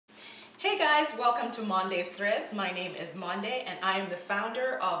guys, welcome to Monde's Threads. My name is Monde and I am the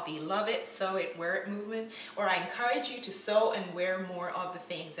founder of the Love It, Sew It, Wear It movement, where I encourage you to sew and wear more of the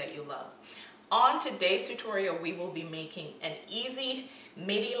things that you love. On today's tutorial, we will be making an easy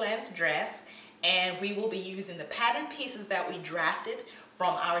midi length dress, and we will be using the pattern pieces that we drafted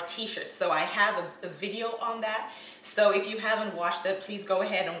from our t-shirts. So I have a video on that. So if you haven't watched that, please go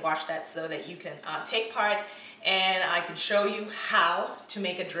ahead and watch that so that you can take part and I can show you how to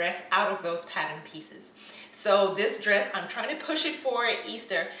make a dress out of those pattern pieces. So this dress, I'm trying to push it for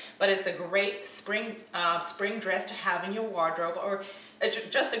Easter, but it's a great spring dress to have in your wardrobe, or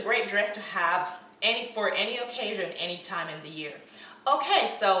just a great dress to have for any occasion, any time in the year. Okay,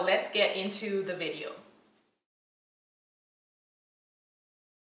 so let's get into the video.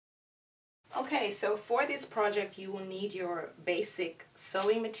 Okay, so for this project you will need your basic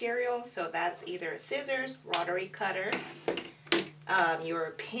sewing material. So that's either scissors, rotary cutter,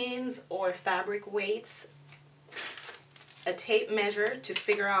 your pins or fabric weights, a tape measure to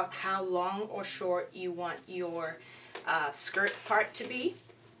figure out how long or short you want your skirt part to be.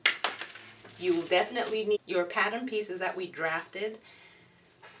 You will definitely need your pattern pieces that we drafted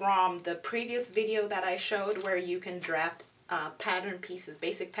from the previous video that I showed, where you can draft pattern pieces,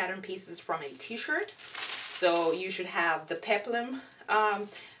 basic pattern pieces from a t-shirt. So you should have the peplum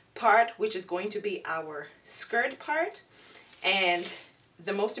part, which is going to be our skirt part, and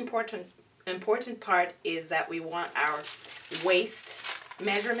the most important part is that we want our waist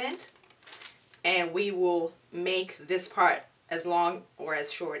measurement, and we will make this part as long or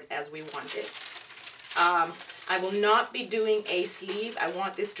as short as we want it. I will not be doing a sleeve. I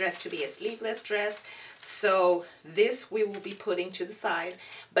want this dress to be a sleeveless dress, so this we will be putting to the side.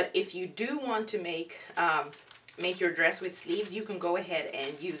 But if you do want to make your dress with sleeves, you can go ahead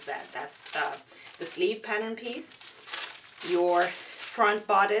and use that. That's the sleeve pattern piece, your front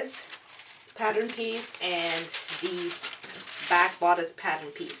bodice pattern piece, and the back bodice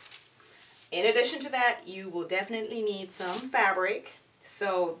pattern piece. In addition to that, you will definitely need some fabric.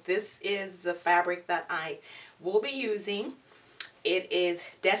 So this is the fabric that I will be using. It is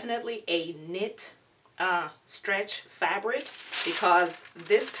definitely a knit stretch fabric, because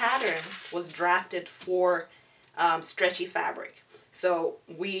this pattern was drafted for stretchy fabric. So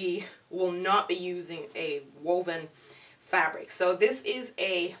we will not be using a woven fabric. So this is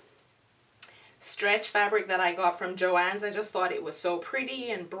a stretch fabric that I got from JoAnn's. I just thought it was so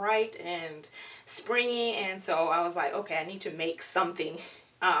pretty and bright and springy, and so I was like, okay, I need to make something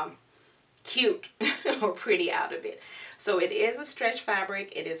cute or pretty out of it. So it is a stretch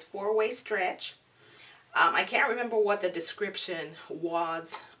fabric. It is 4-way stretch. I can't remember what the description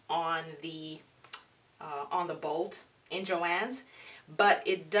was on the bolt in JoAnn's, but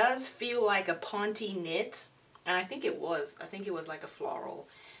it does feel like a Ponte knit, and I think it was like a Floral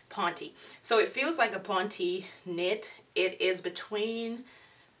Ponte. So it feels like a Ponte knit. It is between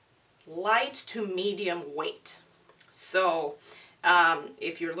light to medium weight. So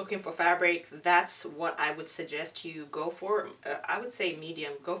if you're looking for fabric, that's what I would suggest you go for. I would say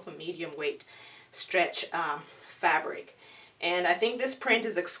medium. Go for medium weight stretch fabric. And I think this print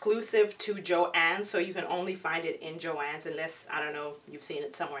is exclusive to JoAnn, so you can only find it in JoAnn's, unless, I don't know, you've seen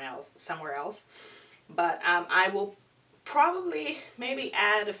it somewhere else. But I will probably maybe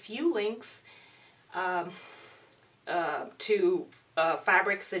add a few links to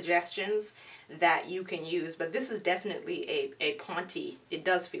fabric suggestions that you can use, but this is definitely a Ponte. It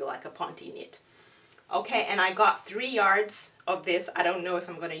does feel like a Ponte knit. Okay, and I got 3 yards of this. I don't know if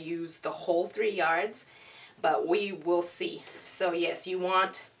I'm going to use the whole 3 yards, but we will see. So yes, you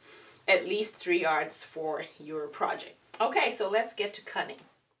want at least 3 yards for your project. Okay, so let's get to cutting.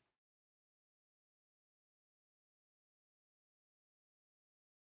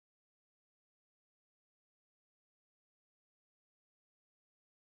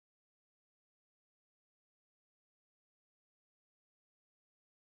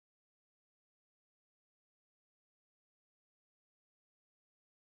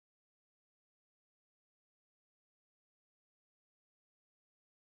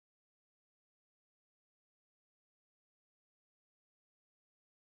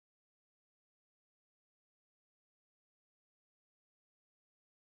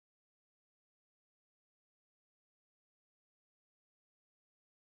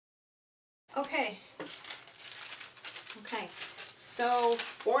 Okay, so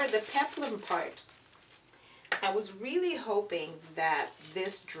for the peplum part, I was really hoping that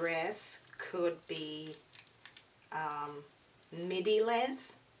this dress could be midi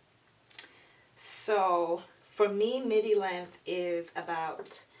length. So for me, midi length is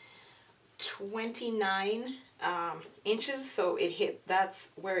about 29 inches, so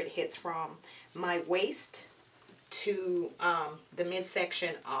that's where it hits from my waist to the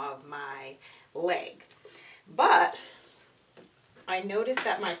midsection of my leg. But I noticed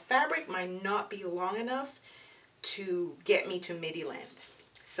that my fabric might not be long enough to get me to midi length.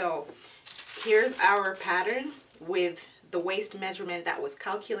 So here's our pattern with the waist measurement that was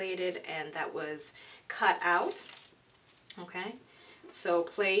calculated and that was cut out. Okay, so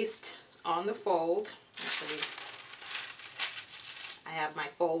placed on the fold. Actually, I have my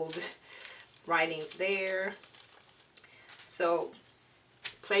fold writings there. So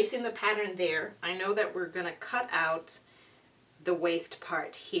placing the pattern there, I know that we're going to cut out the waist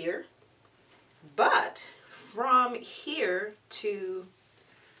part here, but from here to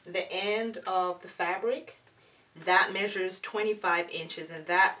the end of the fabric, that measures 25 inches and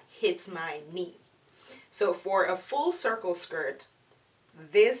that hits my knee. So for a full circle skirt,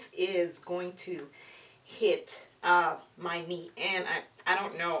 this is going to hit my knee, and I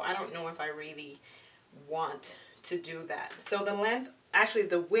don't know if I really want to do that. So the length, actually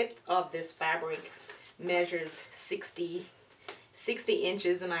the width of this fabric measures 60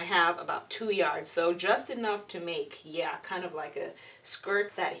 inches, and I have about 2 yards, so just enough to make, yeah, kind of like a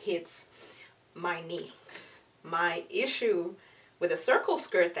skirt that hits my knee. My issue with a circle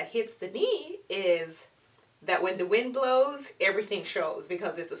skirt that hits the knee is that when the wind blows, everything shows,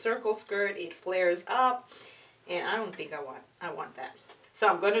 because it's a circle skirt, it flares up, and I don't think I want that. So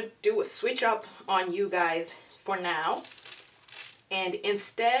I'm going to do a switch up on you guys for now, and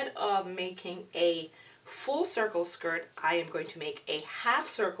instead of making a full circle skirt, I am going to make a half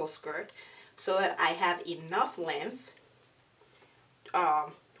circle skirt so that I have enough length,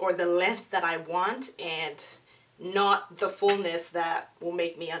 or the length that I want, and not the fullness that will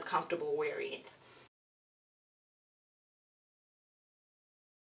make me uncomfortable wearing it.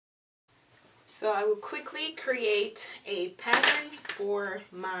 So I will quickly create a pattern for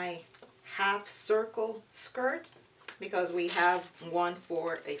my half circle skirt, because we have one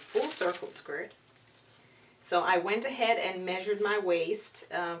for a full circle skirt. So I went ahead and measured my waist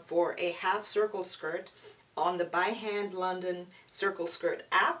for a half circle skirt on the By Hand London Circle Skirt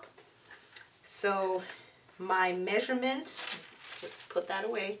app. So my measurement, just put that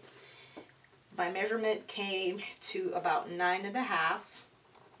away, my measurement came to about 9.5.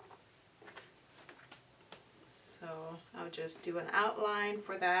 So I'll just do an outline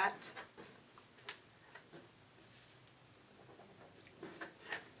for that.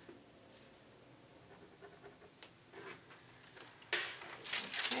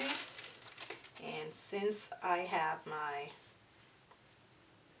 Okay, and since I have my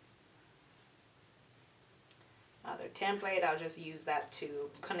other template, I'll just use that to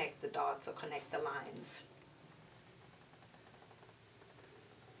connect the dots or connect the lines.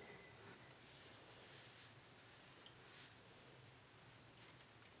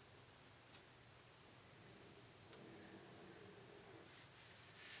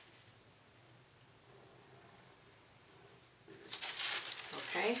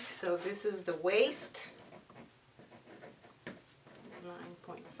 Okay, so this is the waist,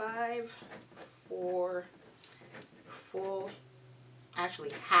 9.5 for full,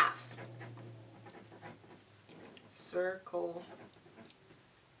 actually half circle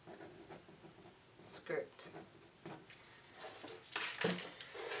skirt. So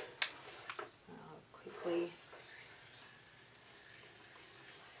I'll quickly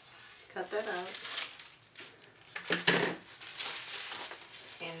cut that out.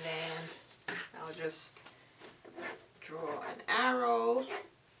 And then I'll just draw an arrow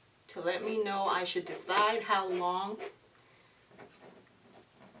to let me know I should decide how long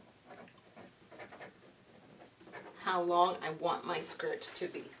I want my skirt to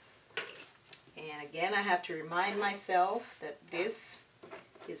be. And again, I have to remind myself that this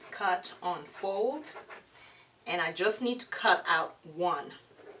is cut on fold, and I just need to cut out one.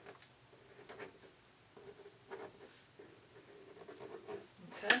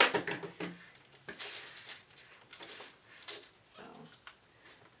 Okay. So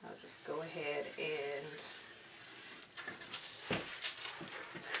I'll just go ahead and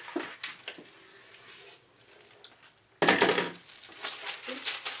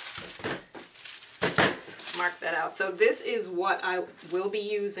mark that out. So this is what I will be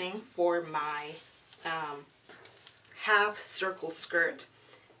using for my half circle skirt,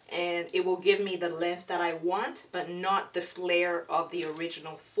 and it will give me the length that I want, but not the flare of the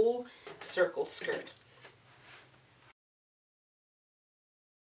original full circle skirt.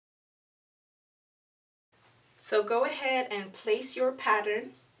 So go ahead and place your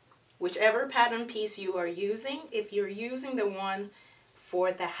pattern, whichever pattern piece you are using. If you're using the one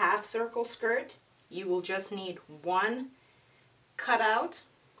for the half circle skirt, you will just need one cutout.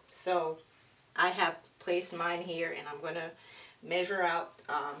 So I have placed mine here, and I'm going to measure out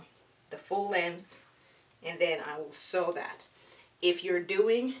the full length, and then I will sew that. If you're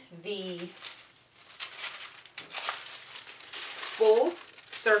doing the full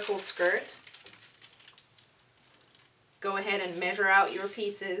circle skirt, go ahead and measure out your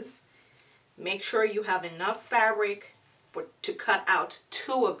pieces. Make sure you have enough fabric to cut out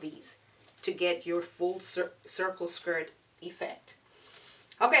 2 of these to get your full circle skirt effect.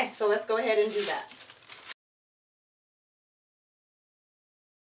 Okay, so let's go ahead and do that.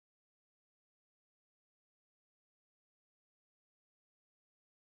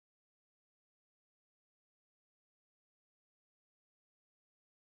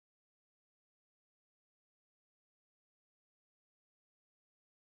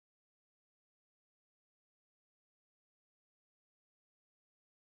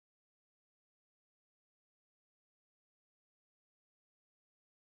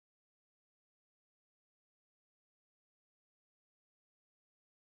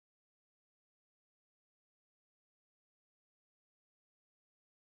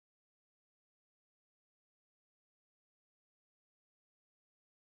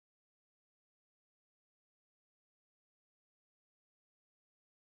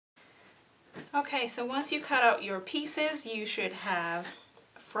 Okay, so once you cut out your pieces, you should have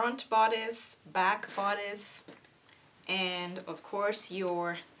front bodice, back bodice, and of course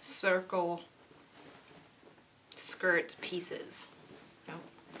your circle skirt pieces.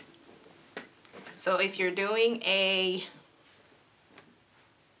 So if you're doing a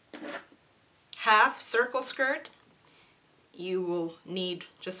half circle skirt, you will need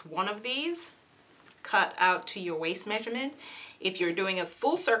just one of these cut out to your waist measurement. If you're doing a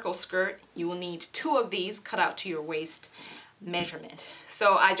full circle skirt, you will need 2 of these cut out to your waist measurement.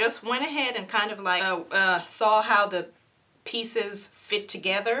 So I just went ahead and kind of like saw how the pieces fit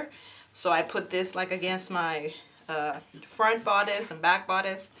together. So I put this like against my front bodice and back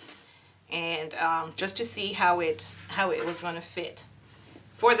bodice, and just to see how it was going to fit.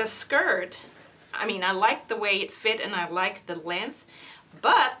 For the skirt, I mean, I like the way it fit and I like the length,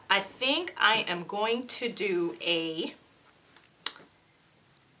 but I think I am going to do a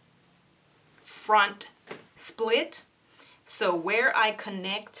front split. So where I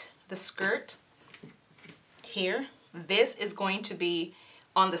connect the skirt here, this is going to be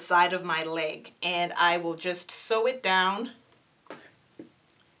on the side of my leg, and I will just sew it down,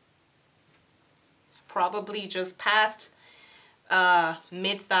 probably just past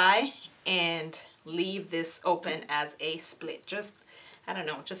mid-thigh, and leave this open as a split. Just, I don't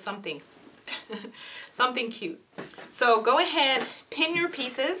know, just something something cute. So go ahead, pin your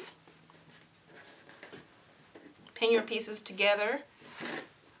pieces together,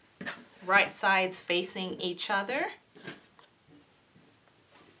 right sides facing each other.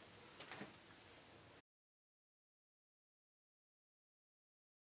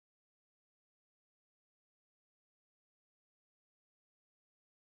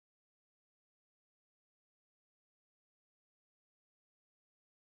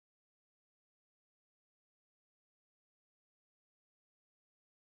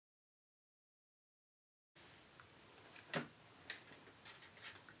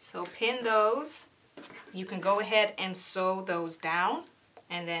 So pin those. You can go ahead and sew those down,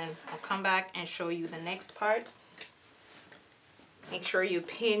 and then I'll come back and show you the next part. Make sure you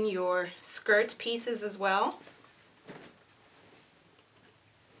pin your skirt pieces as well.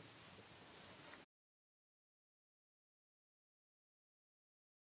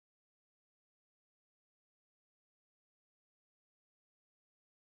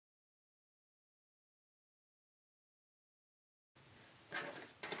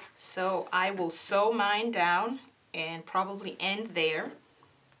 So I will sew mine down and probably end there,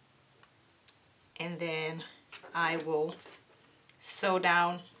 and then I will sew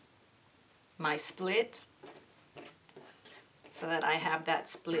down my split so that I have that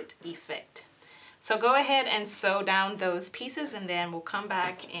split effect. So go ahead and sew down those pieces, and then we'll come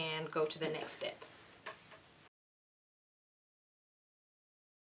back and go to the next step.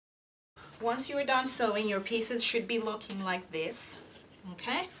 Once you are done sewing, your pieces should be looking like this,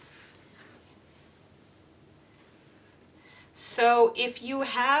 okay? So if you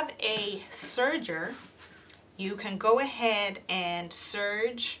have a serger, you can go ahead and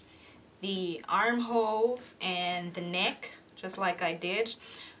serge the armholes and the neck, just like I did.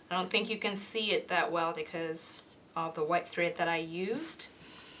 I don't think you can see it that well because of the white thread that I used.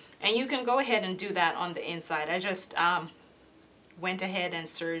 And you can go ahead and do that on the inside. I just went ahead and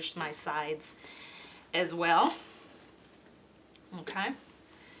serged my sides as well. Okay.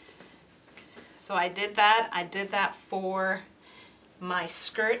 So I did that. I did that for my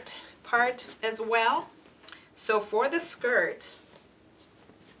skirt part as well. So for the skirt,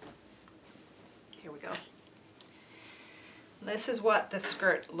 here we go. This is what the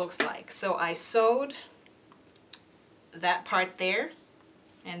skirt looks like. So I sewed that part there,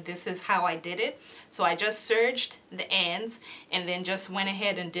 and this is how I did it. So I just serged the ends and then just went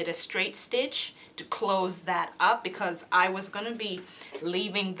ahead and did a straight stitch to close that up, because I was going to be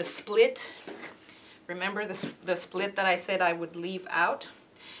leaving the split. Remember the split that I said I would leave out?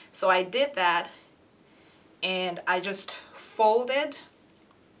 So I did that, and I just folded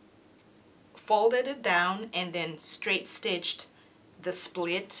it down and then straight stitched the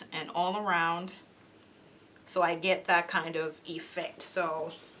split and all around, so I get that kind of effect.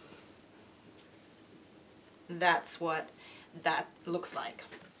 So that's what that looks like.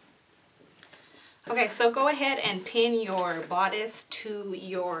 Okay, so go ahead and pin your bodice to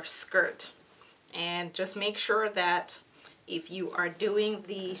your skirt, and just make sure that if you are doing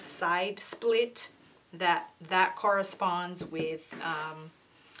the side split, that corresponds with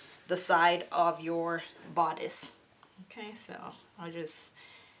the side of your bodice. Okay, so I'll just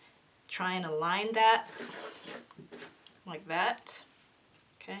try and align that like that.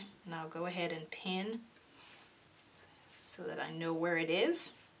 Okay, and I'll go ahead and pin so that I know where it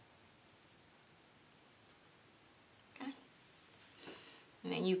is. Okay,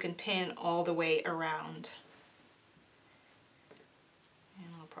 and then you can pin all the way around. And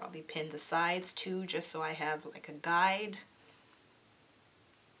I'll probably pin the sides too, just so I have like a guide.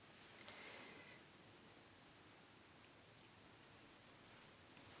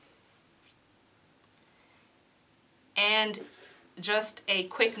 And just a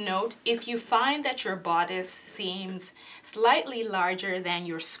quick note, if you find that your bodice seems slightly larger than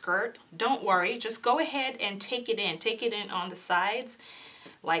your skirt, don't worry, just go ahead and take it in on the sides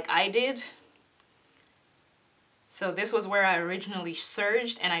like I did. So this was where I originally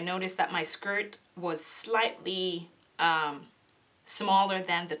serged, and I noticed that my skirt was slightly smaller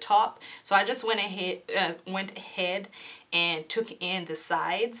than the top. So I just went ahead and took in the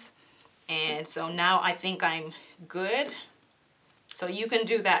sides. And so now I think I'm good. So you can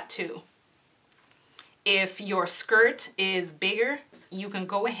do that too. If your skirt is bigger, you can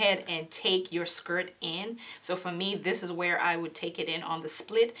go ahead and take your skirt in. So for me, this is where I would take it in on the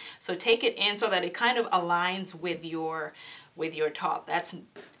split. So take it in so that it kind of aligns with your top. That's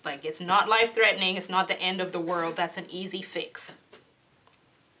like, it's not life-threatening, it's not the end of the world. That's an easy fix.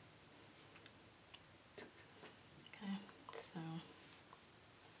 Okay, so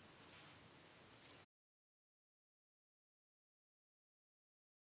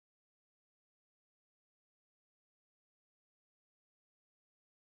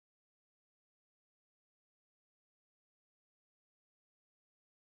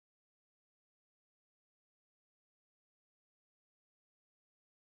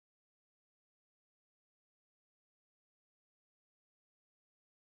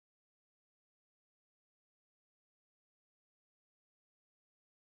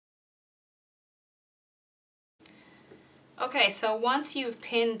okay, so once you've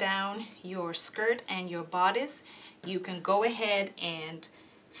pinned down your skirt and your bodice, you can go ahead and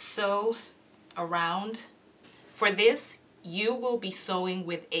sew around. For this, you will be sewing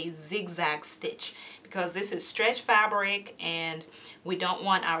with a zigzag stitch, because this is stretch fabric and we don't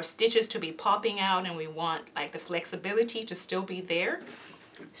want our stitches to be popping out, and we want like the flexibility to still be there.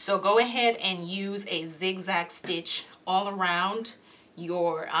 So go ahead and use a zigzag stitch all around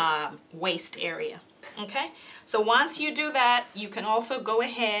your waist area. Okay, so once you do that, you can also go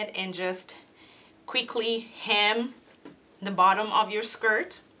ahead and just quickly hem the bottom of your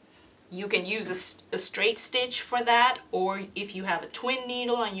skirt. You can use a straight stitch for that, or if you have a twin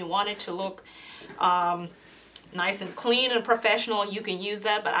needle and you want it to look nice and clean and professional, you can use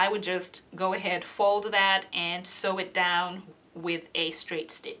that, but I would just go ahead, fold that, and sew it down with a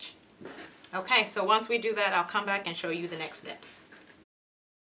straight stitch. Okay, so once we do that, I'll come back and show you the next steps.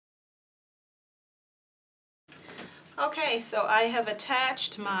 Okay, so I have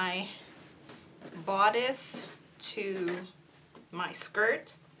attached my bodice to my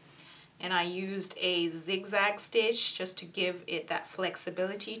skirt, and I used a zigzag stitch just to give it that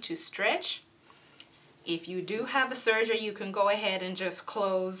flexibility to stretch. If you do have a serger, you can go ahead and just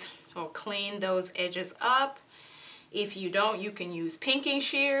close or clean those edges up. If you don't, you can use pinking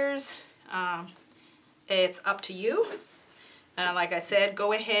shears. It's up to you. Like I said,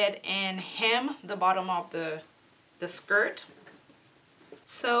 go ahead and hem the bottom of the skirt.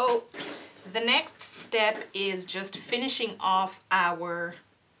 So the next step is just finishing off our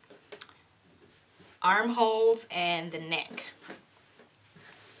armholes and the neck.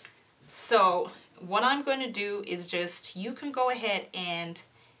 So what I'm going to do is just, you can go ahead and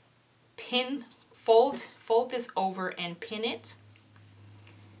fold this over and pin it.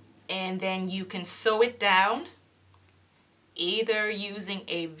 And then you can sew it down, either using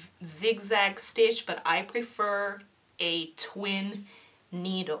a zigzag stitch, but I prefer a twin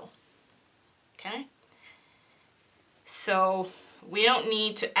needle. Okay? So we don't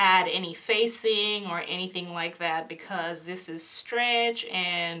need to add any facing or anything like that because this is stretch,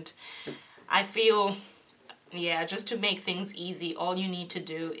 and I feel, yeah, just to make things easy, all you need to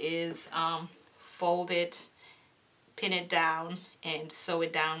do is fold it, pin it down, and sew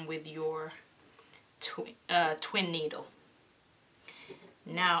it down with your twin needle.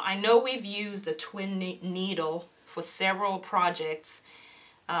 Now, I know we've used the twin needle for several projects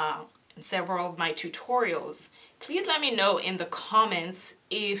in several of my tutorials. Please let me know in the comments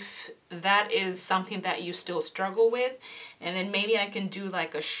if that is something that you still struggle with, and then maybe I can do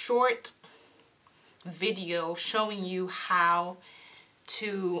like a short video showing you how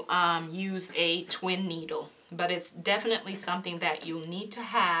to use a twin needle. But it's definitely something that you'll need to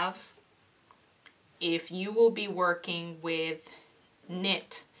have if you will be working with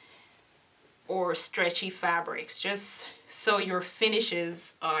knit or stretchy fabrics, just so your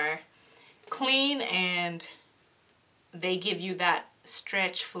finishes are clean and they give you that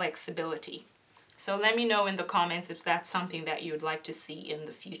stretch flexibility. So let me know in the comments if that's something that you'd like to see in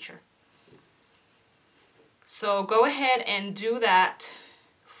the future. So go ahead and do that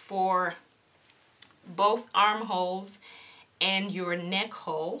for both armholes and your neck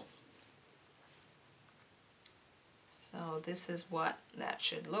hole. So this is what that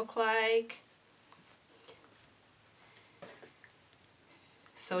should look like.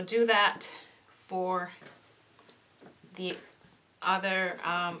 So do that for the other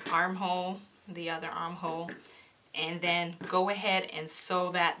armhole, and then go ahead and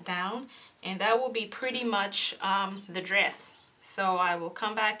sew that down, and that will be pretty much the dress. So I will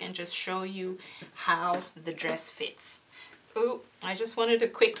come back and just show you how the dress fits. Ooh, I just wanted to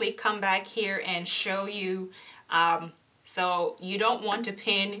quickly come back here and show you, so you don't want to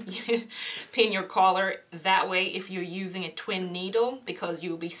pin your collar that way if you're using a twin needle, because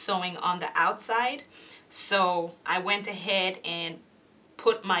you'll be sewing on the outside. So I went ahead and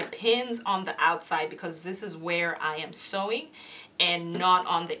put my pins on the outside because this is where I am sewing and not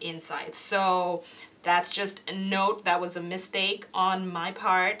on the inside. So that's just a note, that was a mistake on my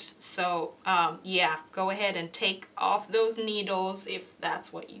part. So yeah, go ahead and take off those needles if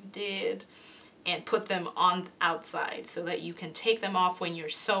that's what you did, and put them on the outside so that you can take them off when you're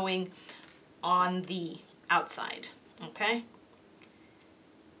sewing on the outside, okay?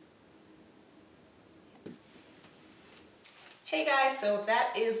 Hey guys, so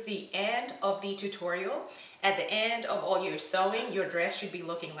that is the end of the tutorial. At the end of all your sewing, your dress should be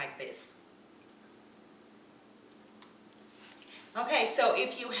looking like this. Okay, so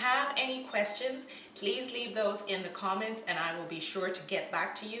if you have any questions, please leave those in the comments and I will be sure to get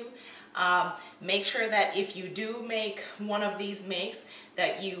back to you. Make sure that if you do make one of these makes,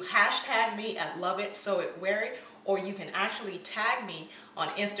 that you hashtag me at LoveItSewItWearIt, or you can actually tag me on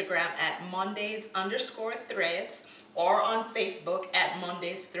Instagram at Mondays_threads, or on Facebook at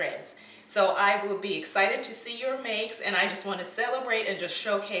Mondays Threads. So I will be excited to see your makes, and I just want to celebrate and just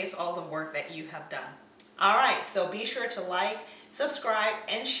showcase all the work that you have done. Alright, so be sure to like, subscribe,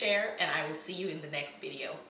 and share, and I will see you in the next video.